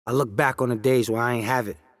I look back on the days where I ain't have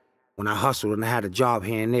it, when I hustled and I had a job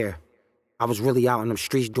here and there. I was really out in them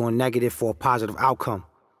streets doing negative for a positive outcome,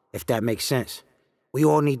 if that makes sense. We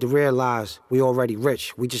all need to realize we already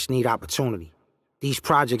rich, we just need opportunity. These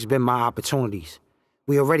projects been my opportunities.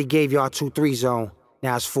 We already gave y'all 2-3 zone,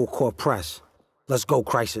 now it's full court press. Let's go,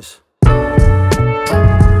 Crisis.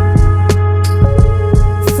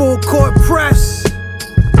 Full court press.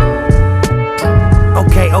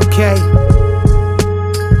 Okay.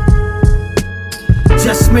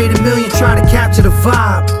 Just made $1 million, try to capture the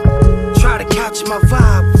vibe. Try to capture my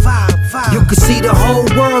vibe. You can see the whole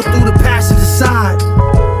world through the passenger side.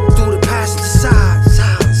 Through the passenger side.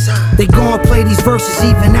 They gon' play these verses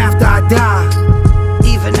even after I die.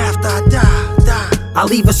 Even after I die. I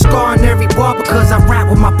leave a scar in every bar because I rap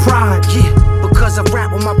with my pride. Yeah, because I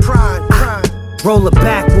rap with my pride. Roll it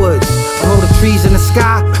backwards, roll the trees in the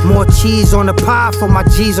sky. More cheese on the pie for my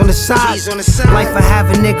G's on the side. Life I have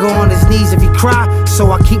a nigga on his knees if he cry.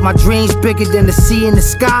 So I keep my dreams bigger than the sea in the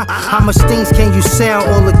sky. How much things can you sell?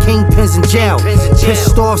 All the kingpins in jail.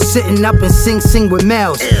 Pissed off sitting up and sing with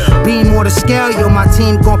males. Beam or the scale, yo, my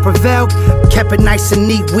team gon' prevail. Kept it nice and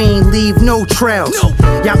neat, we ain't leave no trails.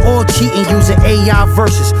 Y'all all cheating using AI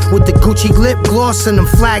verses with the Gucci lip gloss and them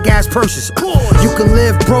flag ass purses. You can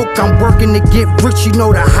live broke, I'm working to get rich. You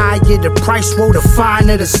know the higher the price, whoa, the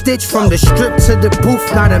finer the stitch. From the strip to the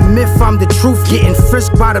booth, not a myth, I'm the truth. Getting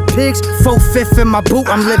frisked by the pigs, 4/5 in my boot.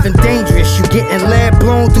 I'm living dangerous, you getting lead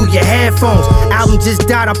blown through your headphones. Album just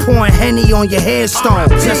died, I'm pouring Henny on your headstone.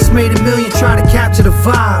 Just made $1 million, try to capture the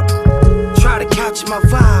vibe. Try to capture my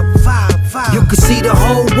vibe. You can see the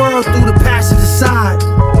whole world through the passenger side.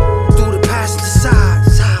 Through the passenger side.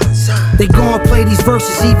 They gon' play these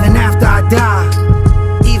verses even after I die.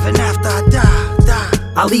 Even after I die.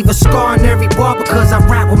 I leave a scar in every bar because I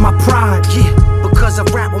rap with my pride. Yeah, because I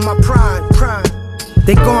rap with my pride.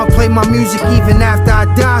 They gon' play my music even after I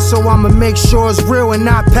die, so I'ma make sure it's real and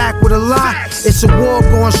not packed with a lie. It's a war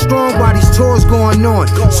going strong while these tours going on,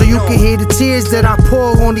 so you can hear the tears that I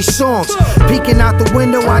pour on these songs. Peeking out the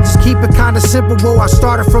window, I just keep it kinda simple. Whoa, I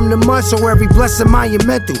started from the mud, so every blessing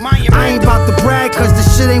monumental. I ain't about to brag, cause the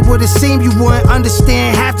shit ain't what it seemed. You wouldn't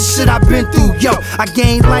understand half the shit I've been through. Yo, I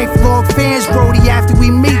gained lifelong fans, Brody, after we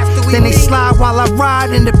meet. Then they slide while I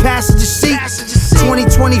ride in the passenger seat.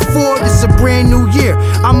 2024, this a brand new year.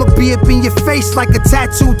 I'ma be up in your face like a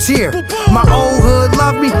tattoo tear. My old hood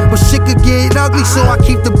love me, but shit could get ugly, so I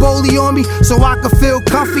keep the Boley on me so I can feel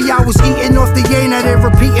comfy. I was eating off the yay, now they're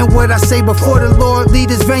repeating what I say. Before the Lord lead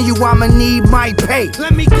this venue, I'ma need my pay.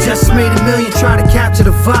 Just made $1 million, try to capture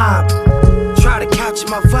the vibe. Try to capture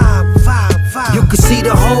my vibe. You can see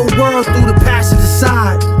the whole world through the passenger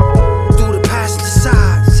side. Through the passenger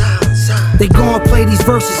side. They gon' play these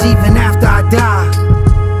verses even after I die.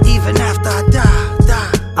 Even after I die.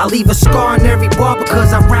 I leave a scar in every bar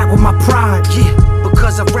because I rap with my pride. Yeah,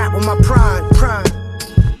 because I rap with my pride.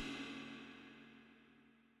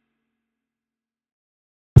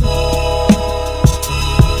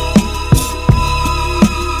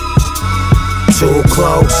 Too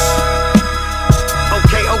close.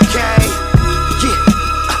 Okay. Yeah.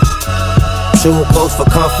 Too close for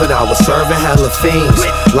comfort, I was serving hella fiends.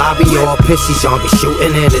 Lobby all pissy, zombie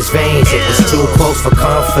shooting in his veins. It was too close for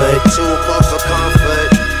comfort.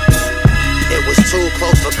 It was too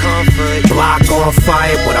close for comfort. Block on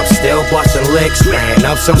fire, but I'm still busting licks. Ran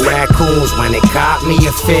up some raccoons when it caught me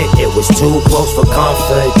a fit. It was too close for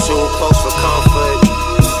comfort.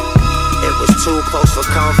 It was too close for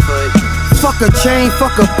comfort. Fuck a chain,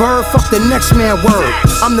 fuck a bird, fuck the next man word.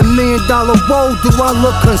 I'm the $1 million woe, do I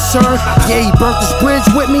look concerned? Yeah, he burnt this bridge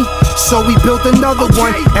with me, so we built another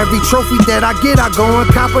one. Every trophy that I get, I go and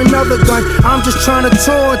cop another gun. I'm just trying to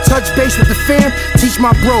tour and touch base with the fam. Teach my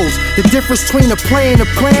bros the difference between a play and a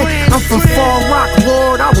plan. I'm from Far Rock,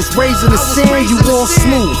 Lord, I was raised in the sand. You all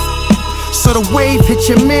smooth, so the wave hit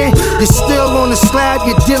your man. You're still on the slab,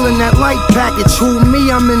 you're dealing that light package. Who me,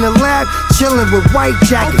 I'm in the lab, chilling with white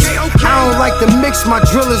jackets. I don't like the mix, my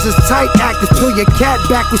drillers is tight actors. Pull your cat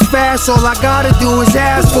backwards fast, all I gotta do is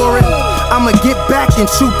ask for it. I'ma get back in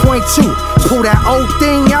 2.2. Pull that old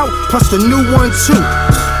thing out, plus the new one too.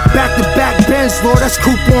 Back to back Benz, Lord, that's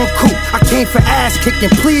coupe on coupe. I came for ass kicking,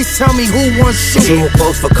 please tell me who wants shoot. Too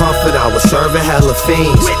close for comfort, I was serving hella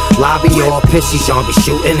fiends. Lobby all pissy, zombie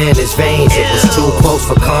shooting in his veins. It was too close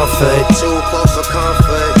for comfort. It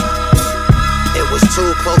was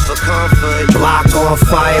too close for comfort. Block on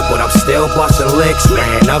fire, but I'm still busting licks.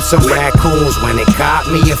 Ran up some raccoons when it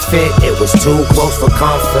caught me a fit. It was too close for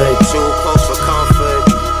comfort.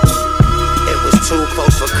 It was too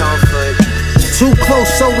close for comfort. Too close,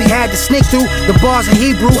 so we had to sneak through the bars in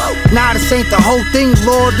Hebrew. Nah, this ain't the whole thing,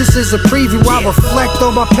 Lord, this is a preview. I reflect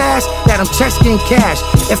on my past, that I'm checking cash.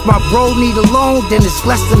 If my bro need a loan, then it's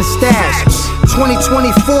less than a stash.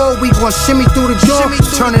 2024, we gon' shimmy through the door.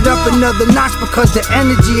 Turn it up another notch because the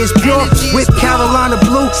energy is pure. With Carolina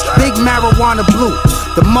blue, big marijuana blue.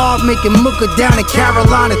 The Mobb making mucka down in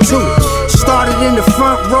Carolina too. Started in the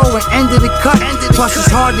front row and ended the cut. Plus it's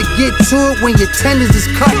hard to get to it when your tenders is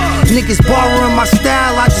cut. Niggas borrowing my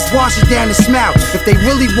style, I just wash it down and smile. If they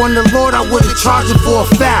really won the Lord, I would've charged them for a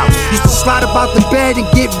foul. Used to slide about the bed and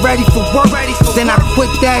get ready for work. Then I quit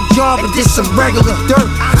that job and did some regular dirt.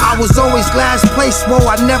 I was always last place, whoa,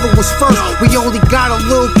 I never was first. We only got a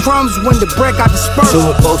little crumbs when the bread got dispersed.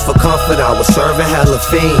 Too close for comfort, I was serving hella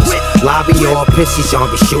fiends. Lobby all pissy,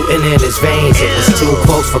 John be shooting in his veins. It was too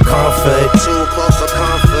close for comfort. Too close for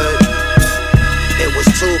comfort. It was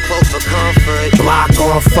too close for comfort. Block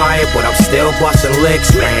on fire, but I'm still busting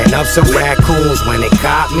licks. Ran up some raccoons when it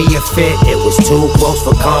caught me a fit. It was too close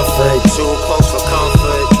for comfort. Too close for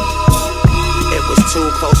comfort. It was too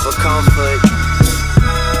close for comfort.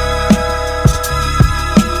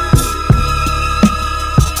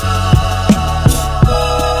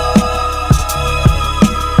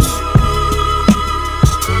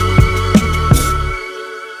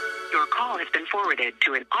 Forwarded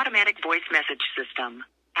to an automatic voice message system.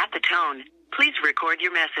 At the tone, please record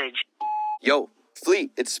your message. Yo,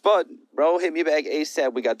 Fleet, it's Spud. Bro, hit me back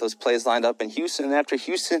ASAP. We got those plays lined up in Houston. And after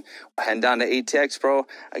Houston, we're heading down to ATX, bro.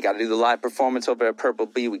 I got to do the live performance over at Purple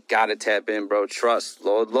B. We got to tap in, bro. Trust.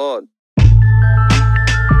 Lord. Okay.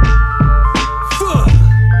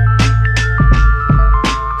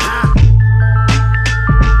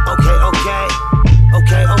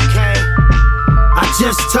 I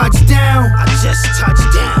just touched down. I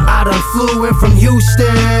done flew in from Houston.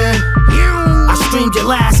 I streamed your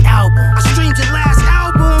last album.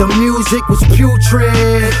 The music was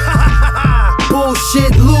putrid.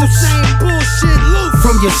 Bullshit loose.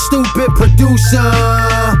 From your stupid producer.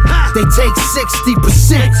 They take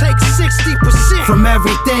 60%. From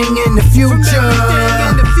everything in the future.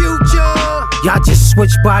 Y'all just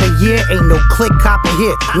switched by the year, ain't no click copper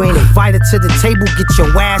here. You ain't invited to the table, get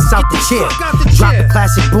your ass out the chair. Drop the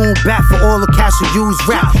classic boom back for all the cats who use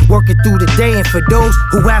rap. Working through the day and for those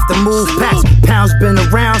who have to move packs. Pounds been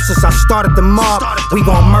around since I started the Mobb. We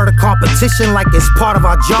gon' murder competition like it's part of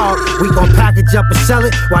our job. We gon' package up and sell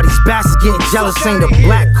it while these bastards getting jealous. Ain't a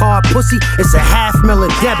black card pussy, it's a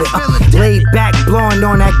 $500,000 debit. Laid back, blowing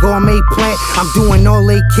on that gourmet plant. I'm doing all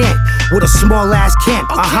they can with a small ass camp.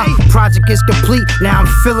 Project is complete, now I'm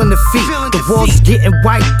feeling the feet. The walls getting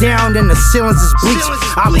wiped down and the ceilings is bleached.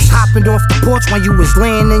 I was hopping off the porch when you was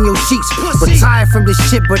laying in your sheets. Retired from this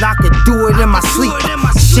shit, but I could do it in my sleep.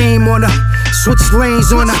 Shame on her, switch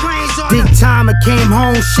lanes on her. Big time, I came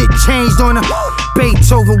home, shit changed on her.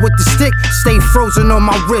 Beethoven with the stick, stay frozen on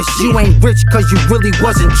my wrist. You ain't rich cause you really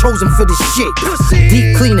wasn't chosen for this shit.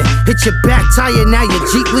 Deep cleaning, hit your back tire, now your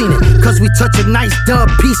Jeep leaning. Cause we touch a nice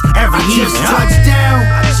dub piece every year.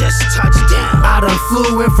 I just touched down. I done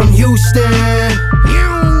flew in from Houston.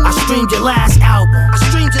 I streamed your last album.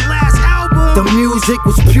 The music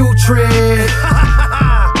was putrid.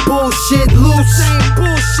 Bullshit loose.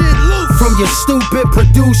 From your stupid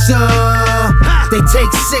producer. They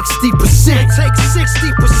take 60%.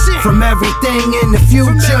 From everything in the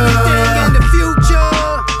future.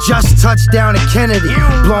 Just touched down in Kennedy,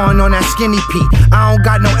 blowing on that skinny Pete. I don't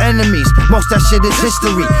got no enemies, most that shit is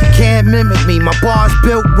history. Can't mimic me, my bars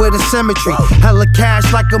built with a symmetry. Hella cash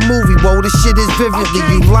like a movie, whoa, this shit is vividly.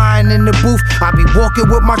 You lying in the booth, I be walking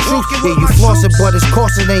with my truth. Yeah, you flossing, but it's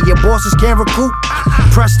costing and your bosses can't recoup.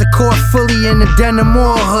 Press the cord fully in the denim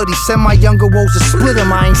or hoodie. Send my younger woes to split them,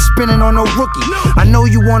 I ain't spinning on no rookie. I know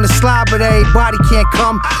you wanna slide, but everybody can't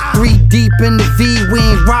come. 3 deep in the V, we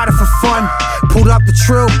ain't riding for fun. Pulled up the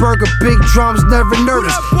Trill burger, big drums, never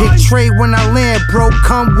nervous. Hit trade when I land, bro,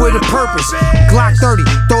 come with a purpose. Glock 30,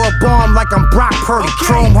 throw a bomb like I'm Brock Purdy.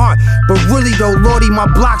 Chrome heart, but really though, Lordy, my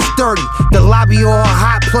block's 30. The lobby all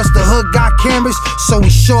hot, plus the hood got cameras. So we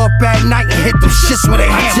show up at night and hit them shits with a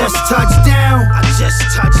hammer. I just touched down. I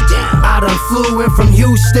done flew in from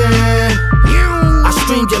Houston. I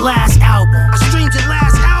streamed your last album.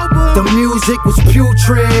 The music was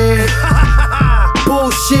putrid.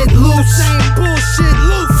 Bullshit loose.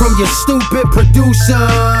 From your stupid producer.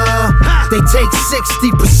 They take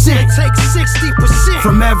 60%.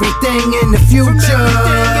 From everything in the future.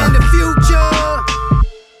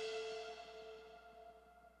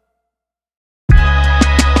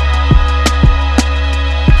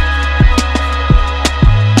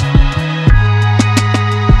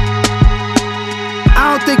 I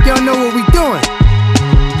don't think y'all know what we doing.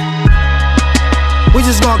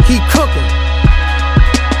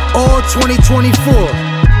 all 2024.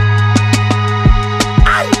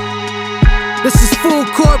 This is full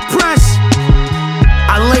court press.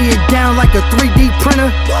 I lay it down like a 3D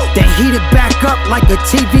printer, then heat it back up like a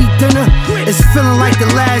TV dinner. It's feeling like the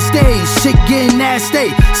last days, shit getting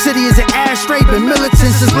nasty. City is an ashtray, been militant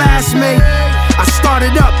since last May. I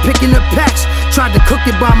started up picking up packs, tried to cook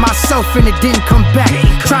it by myself and it didn't come back.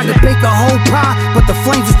 Tried to bake a whole pie, but the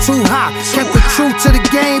flames were too high. Kept it true to the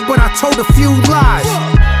game, but I told a few lies.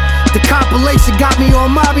 The compilation got me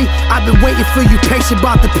on Mobby. I've been waiting for you, patient,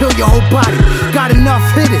 about to peel your whole body. Got enough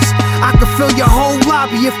hitters, I could fill your whole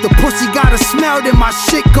lobby. If the pussy got a smell, then my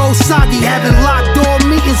shit goes soggy. Having locked door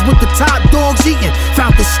meetings with the top dogs eating.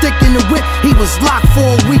 Found the stick in the whip, he was locked for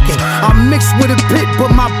a weekend. I'm mixed with a pit,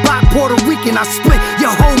 but my bot Puerto Rican. I split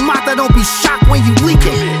your whole mouth, I don't be shocked when you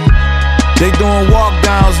leaking. They doing walk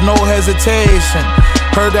downs, no hesitation.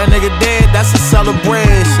 Heard that nigga dead, that's a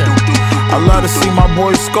celebration. I love to see my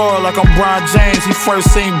boy score like I'm Bron James. He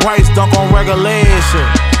first seen Bryce dunk on regulation.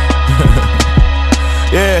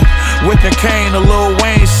 Yeah, Wick and Kane, the Lil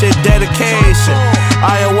Wayne shit, dedication.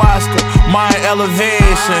 Ayahuasca, my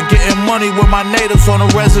elevation. Getting money with my natives on a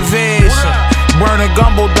reservation. Burning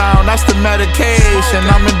gumbo down, that's the medication.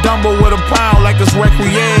 I'm in Dumbo with a pound like it's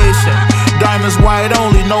recreation. Diamonds white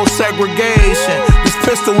only, no segregation. This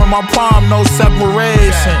pistol in my palm, no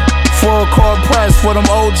separation. Full court press for them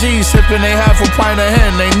OGs, sipping they half a pint of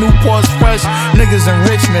hen. They Newport's fresh, niggas in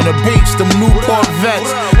Richmond, the beach, them Newport vets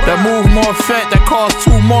that move more fat, that cause 2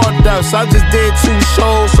 more deaths. I just did 2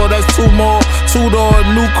 shows, so that's 2 more. 2-door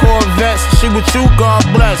new Corvettes, she with you, God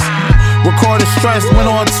bless. Recorded stress, went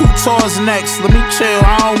on 2 tours next. Let me chill,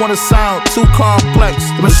 I don't wanna sound too complex.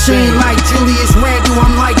 Machine like Julius Randle,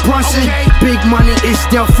 I'm like Brunson. Big money is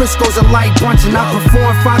Del Frisco's a light Brunson. I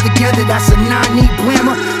perform 5 together, that's a 9-neat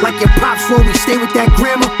glamour. Like your pops where we stay with that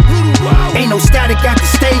grammar. Ain't no static at the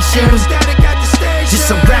station, just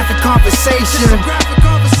some graphic conversation.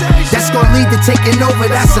 That's gonna lead to taking over,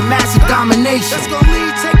 that's a massive domination.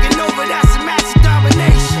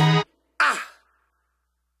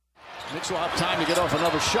 Knicks will have time to get off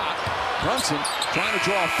another shot. Brunson trying to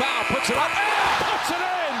draw a foul, puts it up, and puts it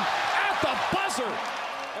in at the buzzer.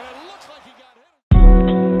 And it looks like he got hit.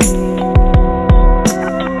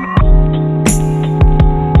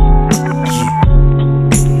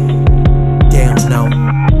 Damn, no.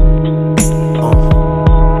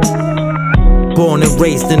 Born and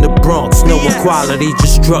raised in the Bronx, no equality,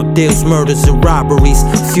 just drug deals, murders and robberies,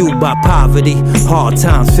 fueled by poverty, hard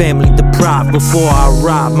times, family deprived. Before I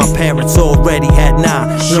arrived, my parents already had 9,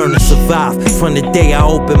 learned to survive. From the day I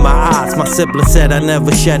opened my eyes, my sibling said I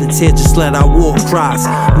never shed a tear, just let our war cries.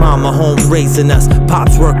 Mama home raising us,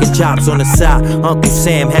 pops working jobs on the side. Uncle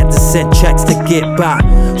Sam had to send checks to get by.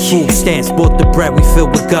 Food stamps bought the bread we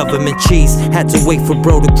filled with government cheese. Had to wait for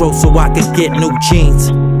bro to grow so I could get new jeans.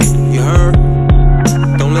 You heard?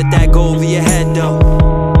 Don't let that go over your head though.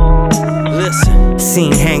 Listen,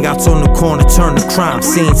 seen hangouts on the corner turn to crime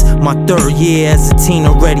scenes. My 3rd year as a teen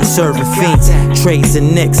already serving fiends. Trays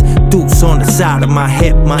and nicks, deuce on the side of my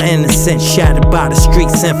hip. My innocence shattered by the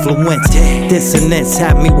streets' influence. Dissonance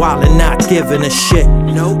had me wildin', not giving a shit.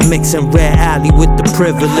 Mixing Red Alley with the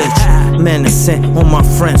privilege. Menacing on my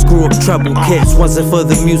friends, grew up troubled kids. Wasn't for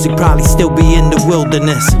the music, probably still be in the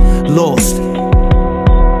wilderness. Lost.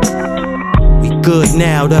 Good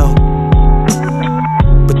now though,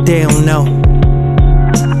 but they don't know.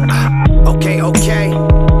 Okay.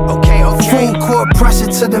 Full court pressure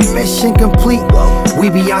to the mission complete. We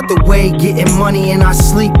be out the way getting money in our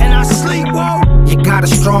sleep. You got a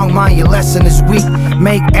strong mind, your lesson is weak.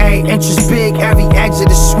 Make every interest big, every exit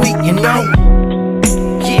is sweet, you know.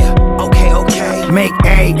 Make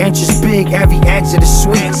every interest big, every exit is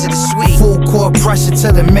sweet. Full court pressure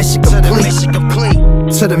to the mission complete.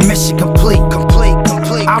 To the mission complete.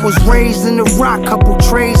 I was raised in the rock, couple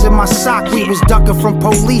trays in my sock. We was ducking from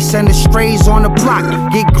police and the strays on the block.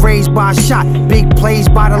 Get grazed by a shot, big plays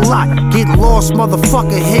by the lot. Get lost,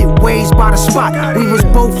 motherfucker, hit waves by the spot. We was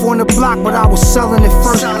both on the block, but I was selling it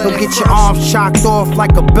first. Don't get your arms chopped off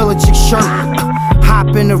like a Belichick shirt.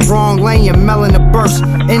 Hop in the wrong lane, you're melon to burst.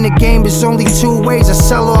 In the game, it's only 2 ways, a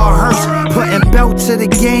sell or a hearse. Putting belt to the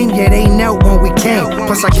game, yeah, they knelt when we came.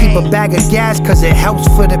 Plus I keep a bag of gas, cause it helps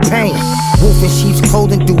for the pain. Wolf in sheep's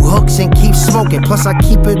clothing, do hooks and keep smoking. Plus I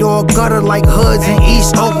keep it all gutter like hoods in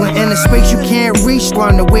East Oakland. In a space you can't reach,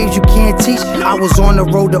 learn the waves you can't teach. I was on the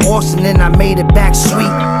road to Austin and I made it back sweet.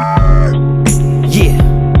 Yeah.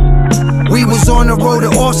 We was on the road to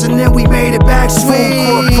Austin and we made it back sweet.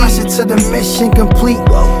 Full court pressure to the mission complete.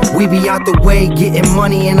 We be out the way getting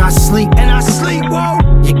money in our sleep.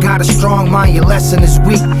 You got a strong mind, your lesson is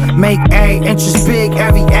weak. Make every interest big,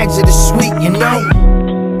 every exit is sweet, you know?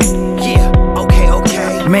 Yeah, okay.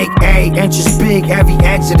 Make every interest big, every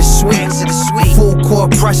exit is sweet. Full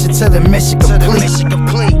court pressure to the mission complete.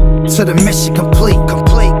 To the mission complete.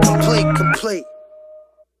 Complete.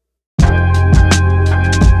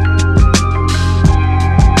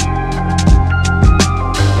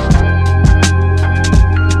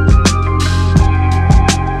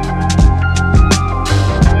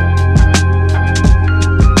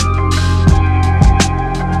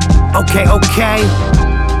 Okay.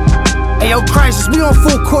 Hey, yo, Crisis, we on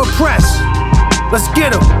full court press. Let's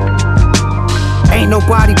get 'em. Ain't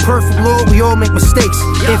nobody perfect, Lord, we all make mistakes.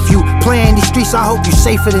 If you play in these streets, I hope you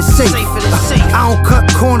safer than safe. I don't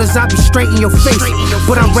cut corners, I be straight in your face.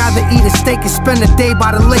 But I'd rather eat a steak and spend a day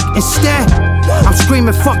by the lake. Instead, I'm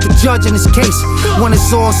screaming, fuck the judge in this case. When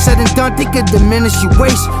it's all said and done, they could diminish your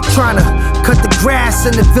waist. Trying to cut the grass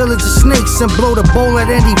in the village of snakes and blow the bowl at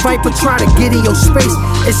any viper, try to get in your space.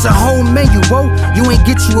 It's a whole menu, whoa, you ain't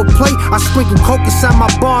get you a plate. I sprinkle coke inside my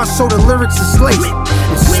bars so the lyrics is laced.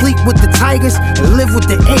 And sleep with the tigers and live with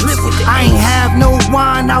the apes. I ain't have no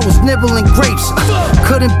wine, I was nibbling grapes.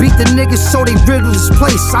 Couldn't beat the niggas so they riddled this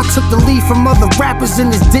place. I took the lead from other rappers in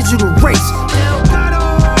this digital race.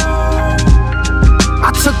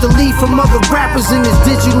 I took the lead from other rappers in this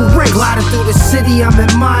digital race. Gliding through the city, I'm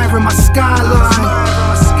admiring my skyline.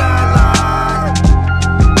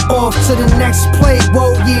 Off to the next play,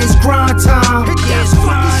 whoa, yeah, it's grind time.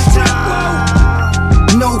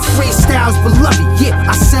 No freestyles, beloved, yeah,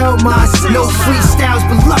 I sell mine. No freestyles,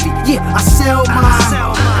 beloved, yeah, I sell mine.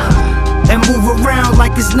 And move around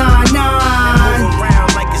like it's 9-9.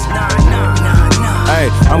 Hey,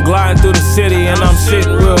 I'm gliding through the city and I'm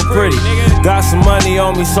sitting real pretty. Got some money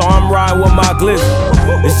on me, so I'm riding with my glizzy.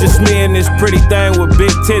 It's just me and this pretty thing with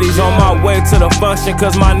big titties. On my way to the function,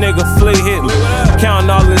 cause my nigga Flea hit me. Counting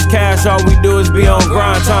all this cash, all we do is be on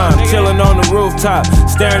grind time. Chilling on the rooftop,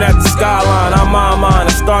 staring at the skyline. I'm on mine,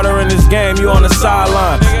 a starter in this game, you on the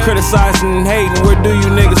sideline. Criticizing and hating, where do you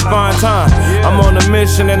niggas find time? I'm on a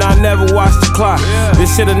mission and I never watch the clock.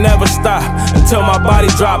 This shit'll never stop until my body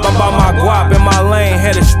drop. I'm by my guap in my lane,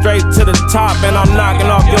 headed straight to the top. And I'm knocking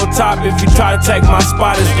off your top. If you try to take my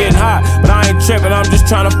spot, it's getting hot. But I ain't tripping, I'm just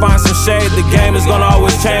trying to find some shade. The game is gonna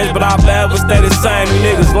always change, but I'll forever stay the same. You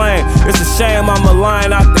niggas lame. It's a shame I'm a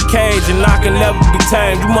lion out the cage and I can never be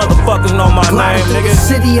tamed. You motherfuckers know my name, nigga. The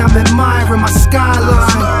city, I'm admiring my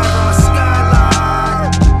skyline.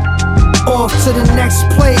 Off to the next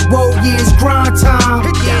play, whoa, yeah, it's grind time.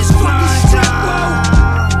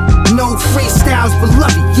 No freestyles,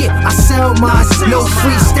 beloved, yeah, I sell mine. No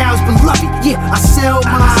freestyles, beloved, yeah, I sell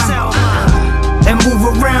mine. And move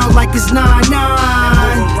around like it's 9-9.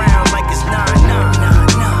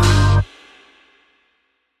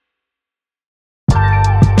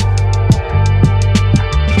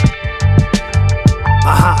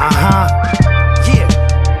 Yeah.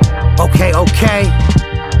 Okay.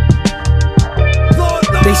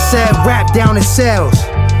 They said rap down in cells.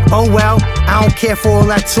 Oh well, I don't care for all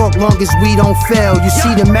that talk long as we don't fail. You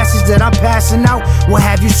see the message that I'm passing out will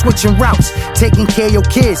have you switching routes, taking care of your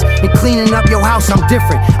kids and cleaning up your house. I'm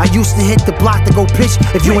different. I used to hit the block to go pitch.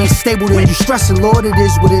 If you ain't stable then you stressing, Lord, it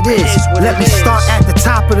is what it is. Let me start at the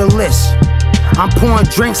top of the list. I'm pouring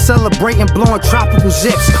drinks, celebrating, blowing tropical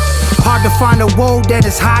zips. Hard to find a woe that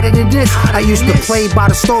is hotter than this. I used to play by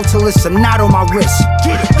the stove till it's a knot on my wrist.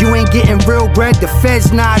 You ain't getting real bread, the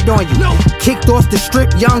feds nod on you. Kicked off the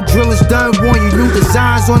strip, young drillers done warn you. New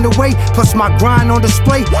designs on the way, plus my grind on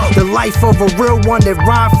display. The life of a real one that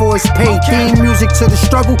rhyme for his pay. Theme music to the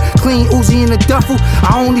struggle, clean Uzi in the duffel.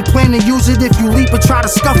 I only plan to use it if you leap or try to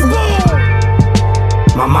scuffle.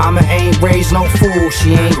 My mama ain't raised no fool,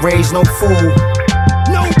 she ain't raised no fool.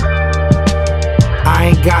 No,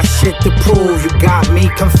 I ain't got shit to prove, you got me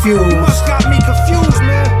confused. You must got me confused,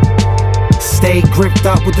 man. Stay gripped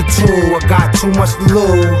up with the tool, I got too much to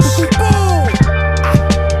lose.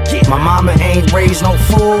 My mama ain't raised no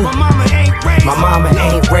fool. My mama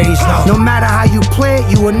ain't raised no. No matter how you play it,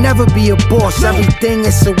 you will never be a boss. Everything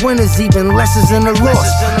is a winner's, even less is in a loss.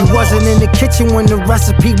 You wasn't in the kitchen when the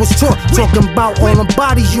recipe was taught. Talking about all them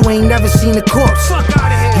bodies, you ain't never seen a corpse.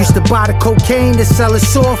 Used to buy the cocaine to sell it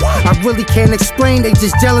soft. I really can't explain, they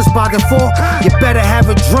just jealous by default. You better have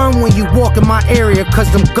a drum when you walk in my area, cause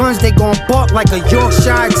them guns they gon' bark like a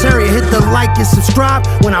Yorkshire Terrier. Hit the like and subscribe,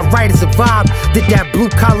 when I write it's a vibe. Did that blue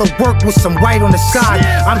collar work with some white on the side.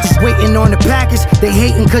 I'm just waiting on the package, they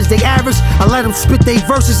hating cause they average. I let them spit they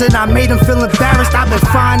verses and I made them feel embarrassed. I've been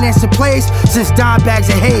financing plays since dime bags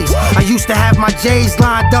and haze. I used to have my J's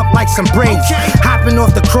lined up like some braids. Hopping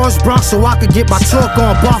off the cross Bronx so I could get my talk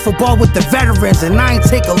on bar for bar with the veterans, and I ain't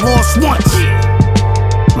take a loss once.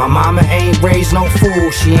 My mama ain't raised no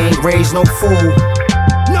fool, she ain't raised no fool.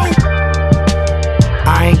 No,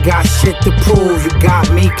 I ain't got shit to prove, you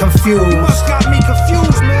got me confused. You must got me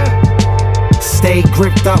confused, man. Stay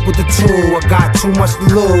gripped up with the tool, I got too much to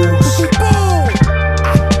lose.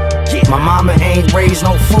 My mama ain't raised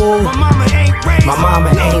no fool. My mama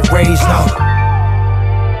ain't raised no.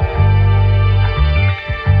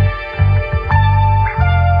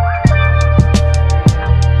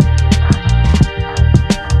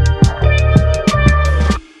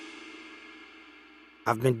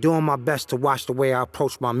 I've been doing my best to watch the way I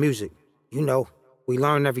approach my music. You know, we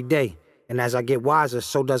learn every day, and as I get wiser,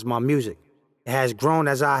 so does my music. It has grown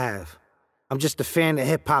as I have. I'm just a fan of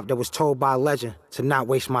hip-hop that was told by a legend to not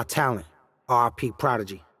waste my talent. R.I.P.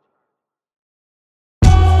 Prodigy.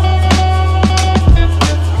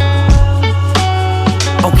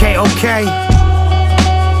 Okay.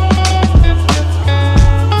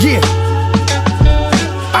 Yeah.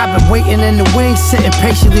 I've been waiting in the wings, sitting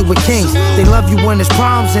patiently with kings. They love you when there's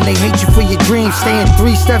problems and they hate you for your dreams. Staying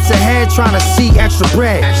 3 steps ahead, trying to see extra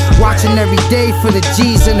bread. Watching every day for the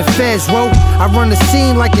G's and the feds, whoa. I run the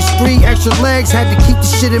scene like it's 3 extra legs. Had to keep the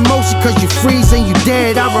shit in motion cause you freeze and you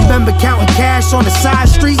dead. I remember counting cash on the side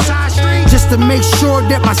street just to make sure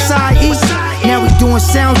that my side eats. Now we doing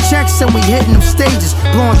sound checks and we hitting them stages.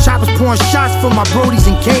 Blowing choppers, pouring shots for my brodies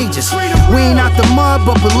in cages. We ain't out the mud,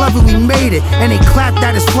 but beloved, we made it. And they clapped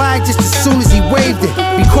at his flag just as soon as he waved it.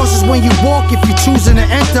 Be cautious when you walk if you're choosing to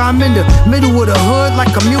enter. I'm in the middle of the hood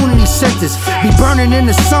like community centers. Be burning in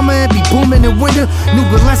the summer and be booming in winter. New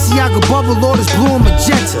Balenciaga bubble, Lord is blue and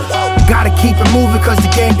magenta. Gotta keep it moving cause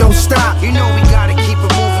the game don't stop. You know we gotta keep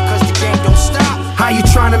it moving cause the game don't stop. How you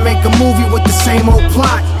trying to make a movie with the same old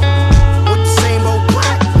plot?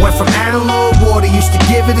 Went from analog water, used to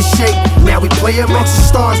give it a shake. Now we play amongst the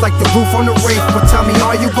stars like the roof on the roof. But tell me,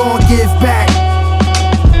 are you gonna give back?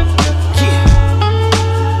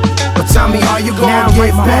 But tell me, are you gonna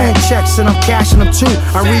give back? Checks and I'm cashing them too.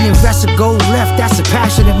 I reinvest a gold left, that's a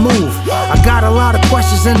passionate move. I got a lot of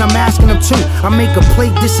questions and I'm asking them too. I make a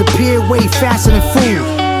plate disappear way faster than food.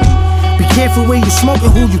 Be careful where you smoking,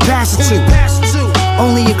 who you pass it to.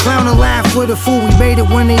 Only a clown will laugh for the fool. We made it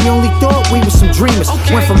when they only thought we were some dreamers.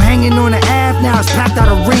 Went from hanging on the Ave, now it's packed out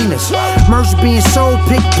arenas. Merch being sold,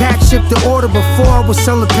 pick, pack, shipped the order. Before I was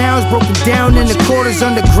selling pounds, broken down in the quarters.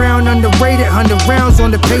 Underground, underrated, 100 rounds on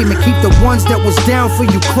the pavement. Keep the ones that was down for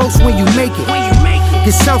you close when you make it.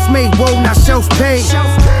 Get self-made, whoa, not self-paid.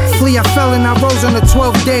 Flee, I fell and I rose on the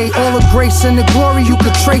 12th day. All the grace and the glory you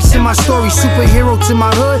could trace in my story. Superhero to my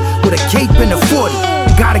hood with a cape and a 40.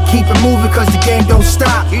 Gotta keep it moving cause the game don't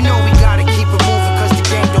stop. You know we gotta keep it moving cause the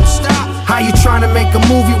game don't stop. How you trying to make a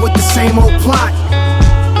movie with the same old plot?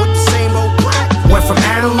 Went from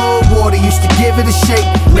analog water, used to give it a shake.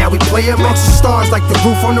 Now we play amongst the stars like the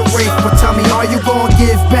roof on the roof. But tell me, are you gonna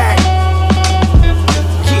give back?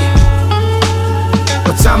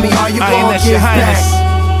 But tell me, are you gonna give back?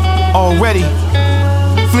 Already,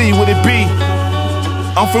 flee would it be?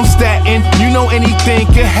 I'm from Staten, you know anything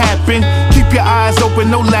can happen. Keep your eyes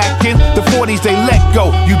open, no lacking. The 40s they let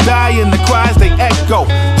go, you die and the cries they echo.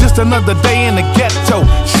 Just another day in the ghetto.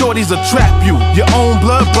 Shorties will trap you, your own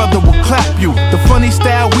blood brother will clap you. The funny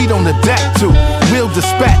style we don't adapt to, we'll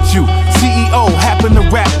dispatch you. CEO happen to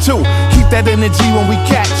rap too. Keep that energy when we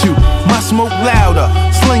catch you. My smoke louder,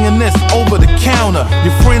 slinging this over the counter.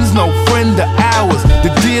 Your friends no friend of ours.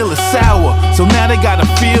 The deal is sour, so now they gotta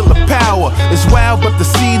feel the power. It's wild, but the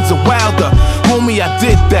seeds are wilder. Homie, I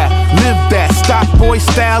did that, lived that. Stock boy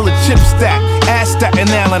style of chip stack. Ask Staten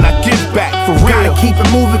Island, I give back for real. Gotta keep it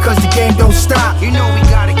moving cause the game don't stop. You know we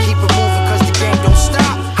gotta keep it moving cause the game don't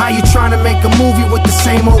stop. How you trying to make a movie with the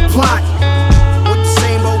same old plot?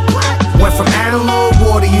 Went from analog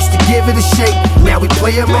water, used to give it a shake. Now we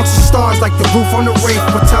play amongst the stars like the roof on the roof.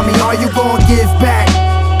 But tell me, are you gonna give back?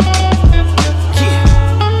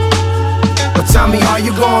 But tell me, are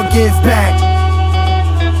you gonna give back?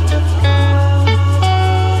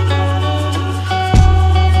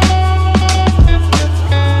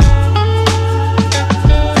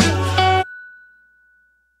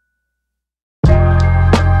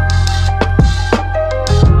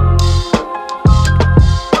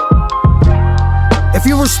 If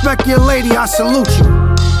you respect your lady, I salute you.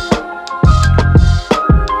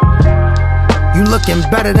 You You looking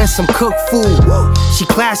better than some cooked food. She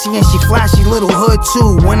classy and she flashy, little hood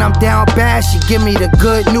too. When I'm down bad, she give me the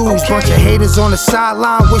good news. Bunch of haters on the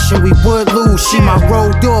sideline wishing we would lose. She my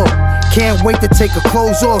road dog. Can't wait to take her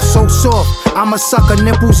clothes off, so soft. I'ma suck her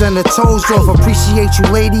nipples and her toes off. Appreciate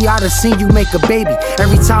you, lady, I done seen you make a baby.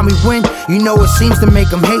 Every time we win, you know it seems to make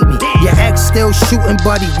them hate me. Your ex still shooting,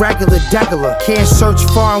 buddy, regular degular. Can't search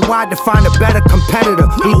far and wide to find a better competitor.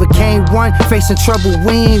 We became one, facing trouble,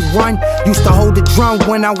 we ain't run. Used to hold the drum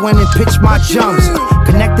when I went and pitched my jumps.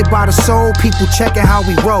 Connected by the soul, people checking how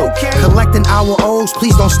we roll. Collecting our O's,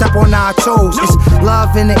 please don't step on our toes. It's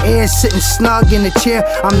love in the air, sitting snug in the chair.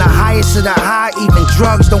 I'm the highest of the high, even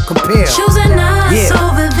drugs don't compare. Choosing us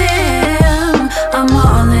over them, I'm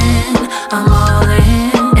all in, I'm all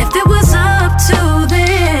in. If it was up to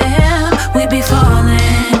them, we'd be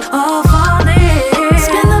falling, all falling.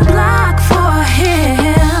 Spin the block for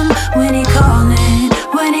him, when he calling,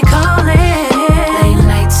 when he calling. Late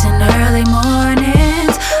nights and early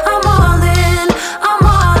mornings, I'm all in, I'm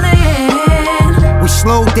all in. We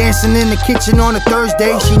slow dancing in the kitchen on a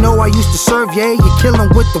Thursday. She know I used to serve, yeah, you killin'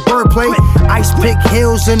 with the wordplay. Ice pick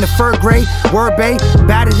hills in the 3rd grade, word bay.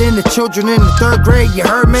 Batted in the children in the 3rd grade, you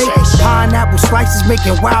heard me? Pineapple slices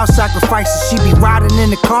making wild sacrifices. She be riding in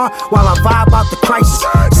the car while I vibe out the crisis.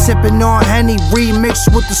 Sipping on Henny,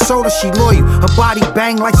 remixed with the soda, she loyal. Her body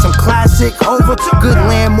bang like some classic over. Good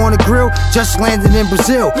lamb on the grill, just landed in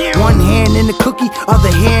Brazil. One hand in the cookie,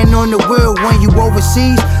 other hand on the wheel. When you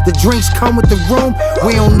overseas, the drinks come with the room.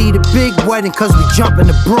 We don't need a big wedding cause we jump in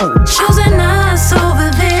the broom. Choosing us over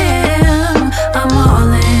them, I'm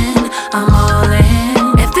all in, I'm all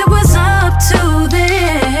in. If it was up to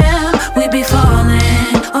them, we'd be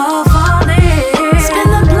falling, all falling. Spin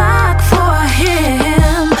the block for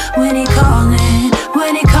him, when he calling,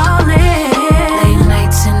 when he calling. Late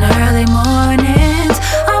nights and early mornings,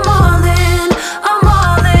 I'm all in, I'm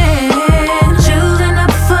all in. Choosing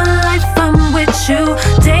up for life, I'm with you.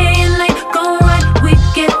 Day and night, gon' right, we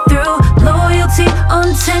get through. Loyalty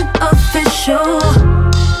on 10 official.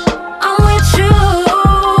 I'm with you,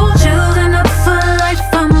 choosing up for life,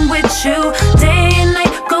 I'm with you. Day and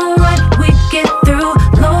night, gon' right, we get through.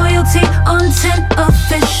 Loyalty on 10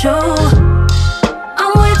 official.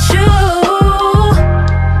 I'm with you.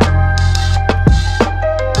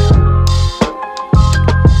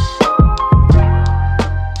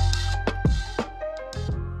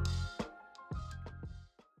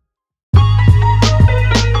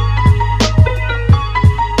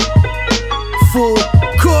 Full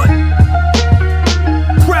court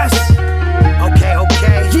press. Okay,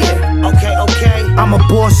 yeah, okay. I'm a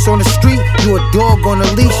boss on the street, you a dog on a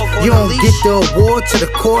leash. You don't get the award till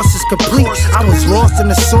the course is complete. I was lost in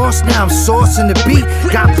the sauce, now I'm saucing the beat.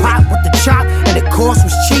 Got popped with the chop, and the course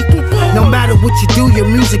was cheap. No matter what you do, your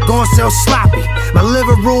music gon' sell sloppy. My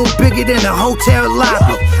living room bigger than a hotel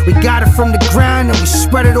lobby. We got it from the ground and we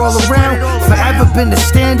spread it all around. Forever been the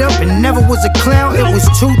stand up and never was a clown. It was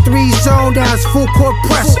 2-3 zone, now it's full court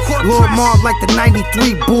press. Lord Mobb like the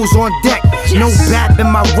 93 Bulls on deck. No bap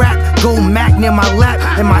in my rap, gold Mac near my lap,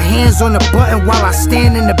 and my hands on the button while I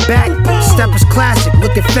stand in the back. Step is classic,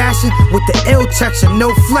 look at fashion with the ill texture,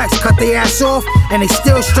 no flex. Cut their ass off and they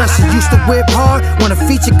still stressing. Used to whip hard when a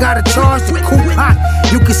feature got a charge. The coupe hot,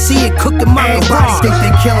 you can see it cooking my body. Think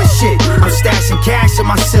they killing shit. I'm stashing cash in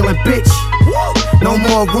my ceiling, bitch. No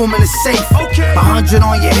more room in the safe. 100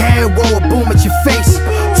 on your head, roll a boom at your face.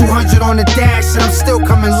 200 on the dash and I'm still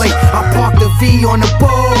coming late. I parked the V on the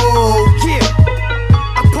boat. Yeah,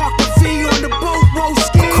 I parked the V on the boat.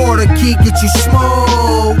 A quarter key get you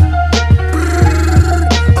smoke.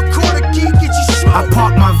 A quarter key get you smoke. I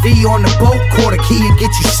parked my V on the boat. Quarter key and get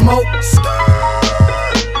you smoke.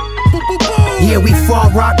 Yeah, we fall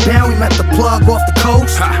rock down. We met the plug off the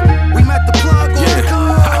coast. We met the plug off the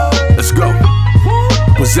coast. Let's go.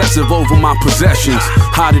 Possessive over my possessions.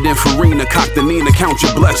 Hotter than Farina, cock the Nina, count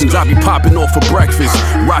your blessings. I be popping off for breakfast,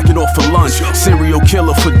 rocking off for lunch. Serial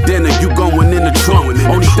killer for dinner, you going in the trunk.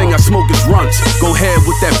 Only thing I smoke is runts. Go ahead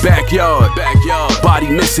with that backyard.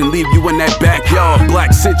 Body missing, leave you in that backyard.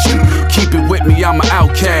 Black City, keep it with me, I'm an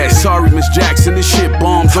outcast. Sorry, Miss Jackson, this shit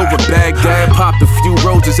bombs over Baghdad. Popped a few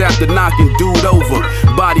roses after knocking dude over.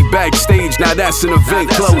 Body backstage, now that's an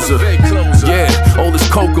event closer. Yeah, all this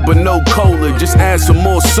coca but no cola, just add some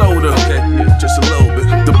more soda. Just a little bit.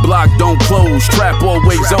 The block don't close, trap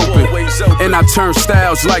always open. And I turn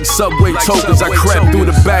styles like subway tokens. I crept through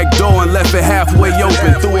the back door and left it halfway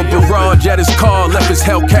open. Through a barrage at his car, left his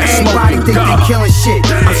Hellcat smoking. Everybody think they killing shit.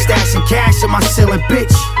 I'm stashing cash in my ceiling,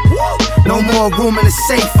 bitch. no more room in the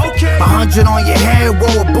safe. 100 on your head,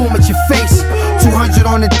 roll a boom at your face. 200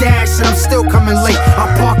 on the dash, and I'm still coming late. I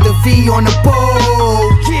parked the V on the boat.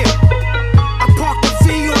 I parked the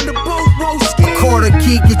V on the boat, Roski. A quarter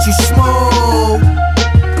key get you smoked.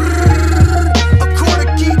 A quarter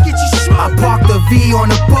key get you smoked. I parked the V on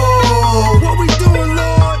the boat. What we doing,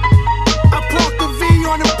 Lord? I parked the V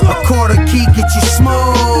on the boat. A quarter key get you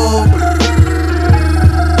smoked.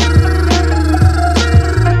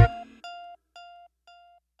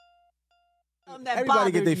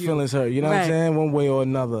 Everybody get their feelings hurt, you know what I'm saying, one way or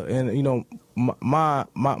another. And you know, my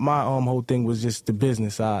whole thing was just the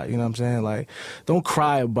business side. You know what I'm saying? Like, don't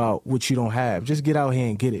cry about what you don't have. Just get out here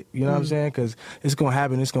and get it. You know what I'm saying? Because it's gonna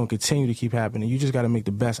happen. It's gonna continue to keep happening. You just got to make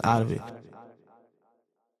the best out of it.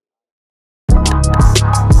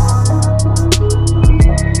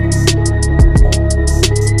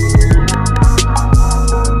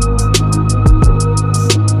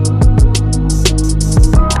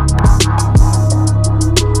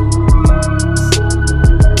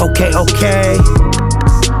 Okay.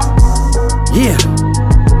 Yeah.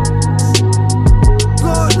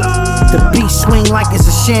 The beat swing like it's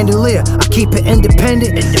a chandelier. I keep it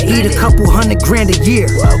independent. Eat a couple $100,000 a year.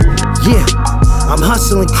 Yeah. I'm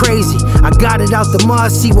hustling crazy. I got it out the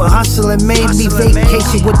mud, see what hustling made me.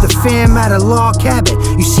 Vacation with the fam at a log cabin.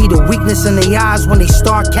 You see the weakness in their eyes when they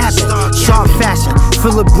start capping. Sharp fashion,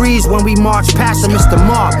 feel a breeze when we march past them. Mr.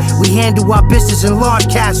 Mobb, we handle our business in large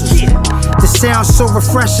castles. The sound's so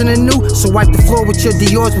refreshing and new, so wipe the floor with your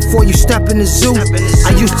Dior's before you step in the zoo.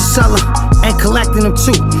 I used to sell them and collecting them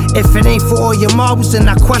too. If it ain't for all your marbles, then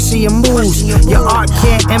I question your moves. Your art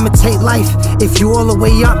can't imitate life if you all the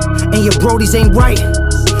way up and your brodies ain't right.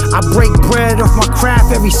 I break bread off my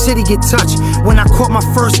craft, every city get touched. When I caught my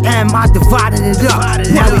first M, I divided it up.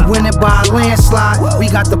 Now we win it by a landslide. We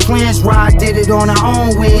got the plans right, did it on our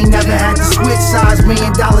own. We ain't never had to switch sides. $1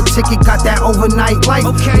 million ticket, got that overnight life.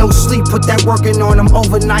 No sleep, put that working on them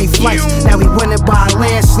overnight flights. Now we win it by a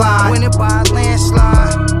landslide. Win it by a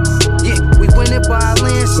landslide. Yeah, we win it by a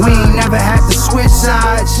landslide. We ain't never had to switch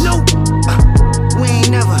sides. Nope. We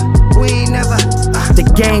ain't never. The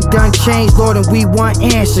game done changed, Lord, and we want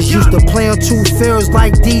answers. Used to play on 2 fields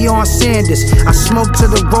like Deion Sanders. I smoke to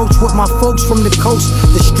the roach with my folks from the coast.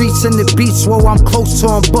 The streets and the beats, whoa, I'm close to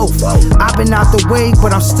them both. I've been out the way,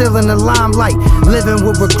 but I'm still in the limelight. Living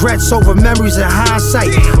with regrets over memories and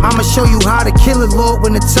hindsight. I'ma show you how to kill it, Lord,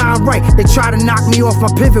 when the time right. They try to knock me off my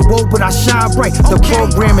pivot, whoa, but I shine bright. The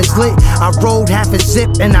program is lit. I rode half a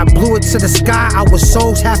zip and I blew it to the sky. Our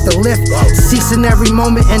souls have to lift. Ceasing every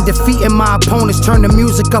moment and defeating my opponents. Turn the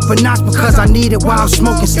music up a notch because I need it while I'm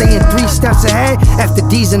smoking. Staying 3 steps ahead after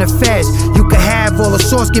D's and the feds. You can have all the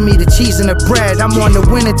sauce, give me the cheese and the bread. I'm on the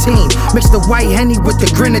winning team. Mix the white Henny with the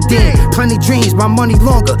grenadine. Plenty dreams, my money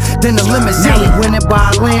longer than the limousine. Now we win it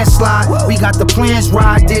by a landslide. We got the plans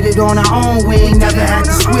right, did it on our own. We ain't never had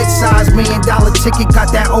to switch sides. $1 million ticket,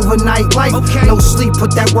 got that overnight life. No sleep,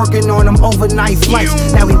 put that working on them overnight flights.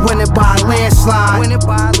 Now we win it by a landslide. Win it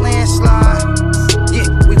by a landslide.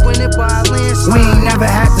 We ain't never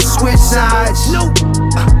had to switch sides. Nope.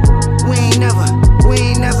 We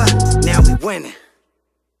ain't never. Now we winning.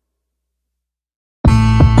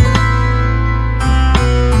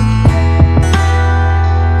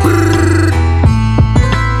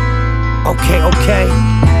 Okay.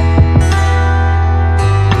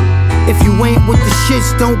 If you ain't with the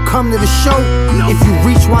shits, don't come to the show. If you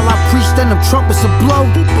reach while I preach, then them trumpets will blow.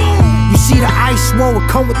 You see the ice wall will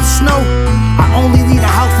come with the snow. I only leave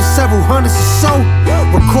the house for several hundreds or so.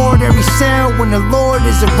 Record every sound when the Lord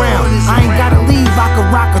is around. I ain't gotta leave, I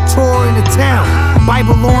can rock a tour in the town.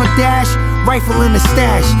 Bible on dash, rifle in the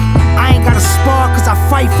stash. I ain't gotta spar cause I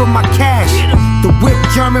fight for my cash. The whip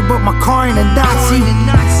German but my car ain't a Nazi.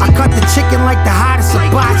 I cut the chicken like the hottest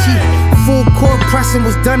hibachi. Full court pressing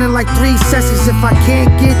was done in like 3 sessions. If I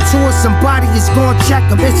can't get to it, somebody is gonna check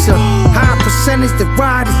them. It's a high percentage that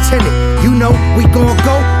ride is tenant. You know we gon'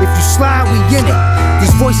 go, if you slide we in it.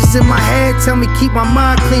 These voices in my head tell me keep my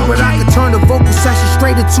mind clean, but I can turn the vocal session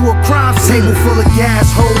straight into a crime scene. Table full of gas,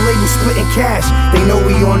 whole label splitting cash. They know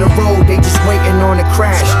we on the road, they just waiting on the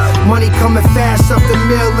crash. Money coming fast, up the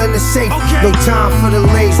mill in the safe. No time for the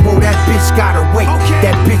lace, whoa, that bitch gotta wait.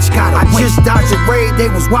 That bitch gotta wait. I just dodged a raid, they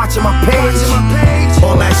was watching my page.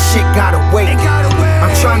 All that shit gotta wait. I'm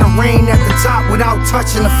trying to reign at the top without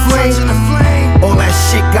touching the flame. All that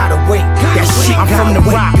shit gotta wait. That shit I'm from the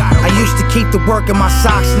rock. I used to keep the work in my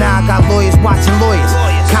socks. Now I got lawyers watching lawyers.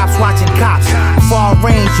 Cops watching cops. Far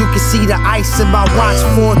range, you can see the ice in my watch.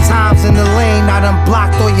 4 times in the lane, I done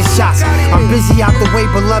blocked all your shots. I'm busy out the way,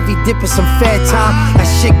 but lovey dipping some fair time. That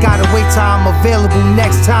shit gotta wait till I'm available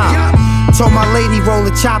next time. Told my lady roll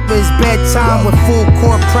the chopper, it's bedtime. With full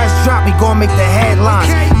court press drop, we gon' make the headlines.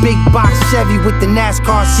 Big box Chevy with the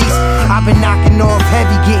NASCAR seats. I've been knocking off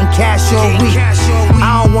heavy, getting cash all week.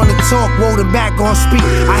 I don't wanna talk, roll the back gon' speak.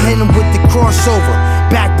 I hit him with the crossover,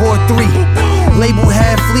 backboard 3. Label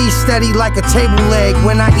head fleas steady like a table leg.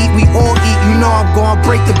 When I eat, we all eat, you know I'm gonna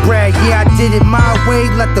break the bread. Yeah, I did it my way,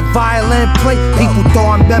 let the violin play. People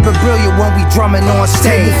thought I'm memorabilia when we drumming on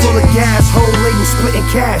stage. Table full of gas, whole label splitting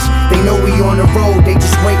cash. They know we on the road, they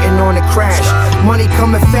just waiting on the crash. Money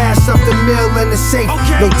coming fast, up the mill in the safe.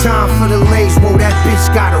 No time for the lace, whoa, that bitch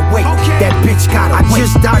gotta wait. That bitch gotta wait. I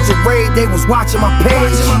just dodged a raid, they was watching my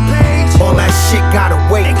page. All that shit gotta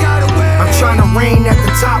wait. I'm trying to reign at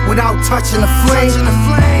the top without touching the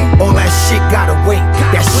flame. All that shit gotta wait.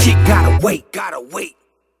 That shit gotta wait. Gotta wait.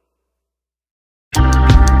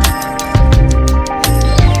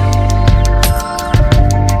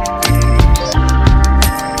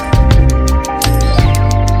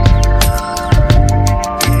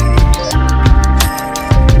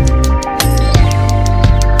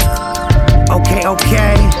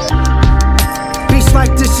 Okay. Beats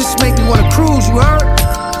like this just make me wanna cruise, you heard?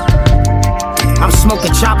 I'm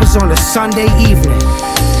smoking choppers on a Sunday evening.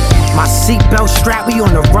 My seatbelt strapped, we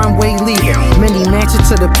on the runway leaving. Mini mansion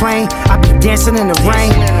to the plane, I be dancing in the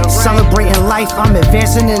rain. Celebrating life, I'm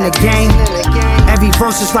advancing in the game. Every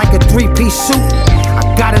verse is like a 3-piece suit. I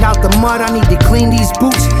got it out the mud, I need to clean these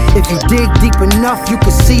boots. If you dig deep enough, you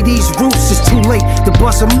can see these roots. It's too late to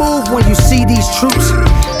bust a move when you see these troops.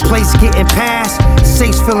 Place getting past,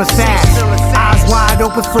 safes feeling fast. Eyes wide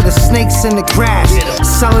open for the snakes in the grass.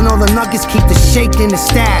 Selling all the nuggets, keep the shake in the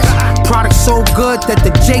stash. Product so good that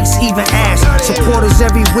the Jakes even ask. Supporters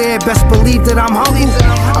everywhere, best believe that I'm humble.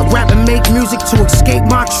 I rap and make music to escape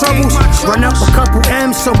my troubles. Run up a couple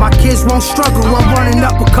M's so my kids won't struggle. I'm running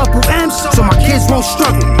up a couple M's so my kids won't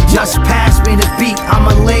struggle. Just pass me the beat,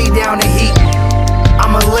 I'ma lay down the heat.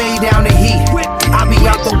 I'ma lay down the heat. I be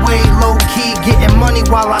out the way, low key, getting money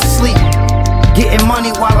while I sleep. Getting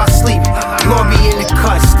money while I sleep. Lord be in the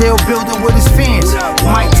cut, still building with his fans.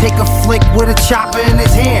 Might take a flick with a chopper in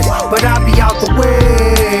his hands, but I be out the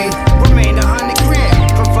way. Remain 100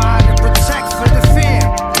 grand, provide and protect for the fam.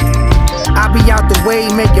 I be out the way,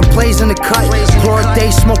 making plays in the cut. Broad day,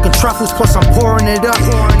 smoking truffles, plus I'm pouring it up.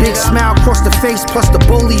 Big smile across the face, plus the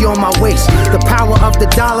bully on my waist. The power of the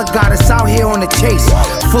dollar got us out here on the chase.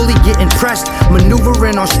 Fully getting pressed,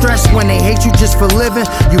 maneuvering on stress. When they hate you just for living,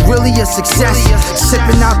 you really a success.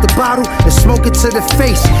 Sipping out the bottle and smoking to the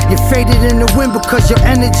face. You faded in the wind because your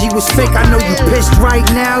energy was fake. I know you pissed right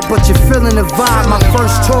now, but you're feeling the vibe. My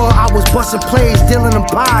first tour, I was busting plays, dealing them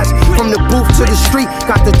pies. From the booth to the street,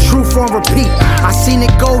 got the truth on repeat. I seen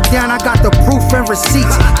it go down, I got the proof and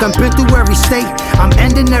receipts. Done been through every state, I'm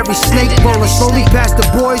ending every snake. Rolling slowly past the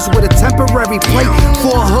boys with a temporary plate.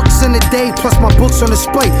 4 hooks in a day, plus my books on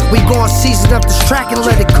display. We gon' season up this track and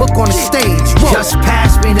let it cook on the stage. Whoa. Just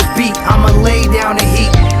pass me the beat, I'ma lay down the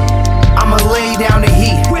heat. I'ma lay down the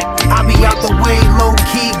heat. I be out the way, low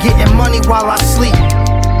key, getting money while I sleep.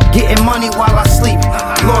 Getting money while I sleep.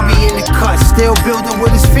 Lord be in the cut, still building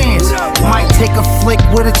with his fans. Might take a flick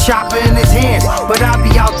with a chopper in his hands, but I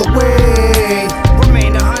be out the way.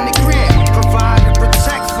 Remain 100 grand, provide and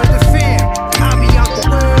protect for the fam. I be out the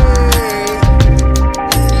way.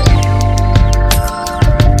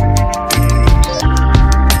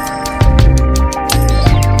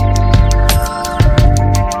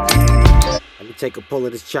 Let me take a pull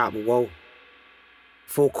of this chopper, whoa.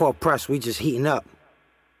 Full court press, we just heating up.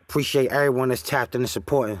 Appreciate everyone that's tapped in and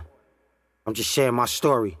supporting. I'm just sharing my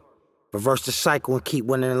story. Reverse the cycle and keep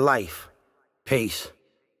winning in life. Peace.